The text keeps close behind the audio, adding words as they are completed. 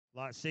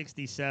Lot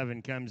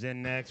 67 comes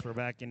in next. We're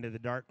back into the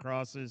dark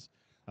crosses.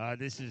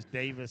 This is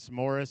Davis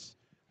Morris.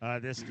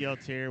 This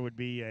gilt here would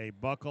be a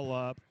Buckle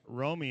Up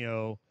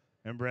Romeo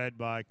and bred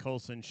by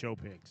Colson Show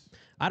Pigs.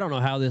 I don't know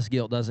how this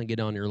gilt doesn't get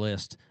on your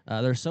list.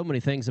 There's so many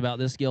things about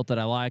this gilt that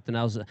I liked, and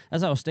as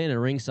I was standing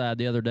ringside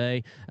the other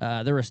day,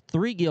 there was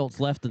 3 gilts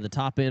left in the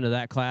top end of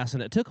that class,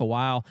 and it took a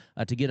while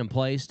to get them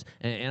placed,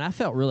 and I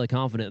felt really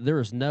confident. There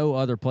was no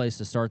other place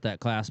to start that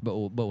class but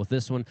with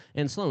this one,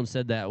 and Sloan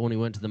said that when he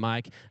went to the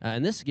mic.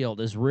 And this gilt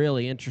is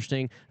really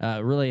interesting.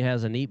 Really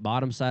has a neat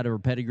bottom side of her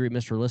pedigree.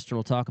 Mr. Lister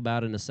will talk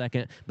about in a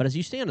second. But as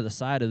you stand to the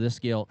side of this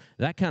gilt,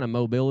 that kind of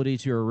mobility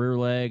to her rear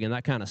leg and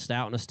that kind of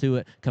stoutness to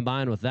it,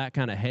 combined with that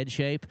kind of head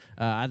shape,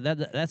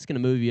 that's going to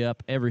move you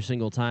up every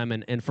single time.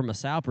 And from a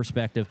sow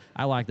perspective,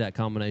 I like that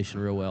combination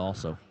real well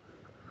also.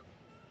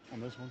 On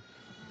this one?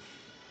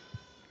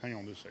 Hang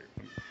on just a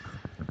second.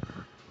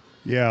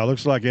 Yeah, it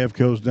looks like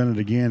Evco's done it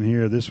again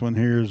here. This one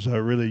here is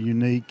really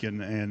unique,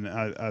 and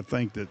I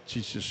think that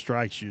she just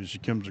strikes you as she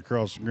comes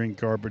across the green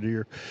carpet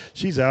here.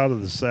 She's out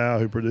of the sow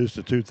who produced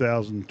the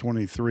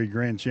 2023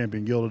 Grand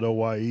Champion Gilded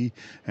OYE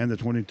and the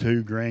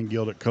 22 Grand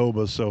Gilded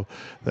Coba. So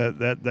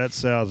that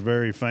sow is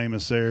very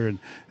famous there,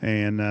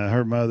 and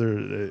her mother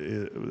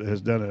has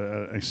done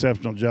an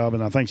exceptional job,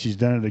 and I think she's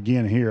done it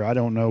again here. I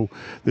don't know.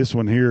 This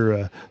one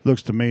here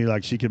looks to me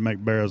like she could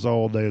make barrels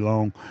all day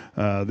long.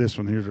 This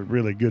one here is a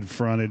really good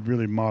fronted,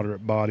 really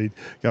moderate bodied,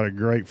 got a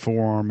great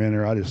forearm in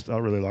her. I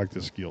really like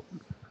this gilt.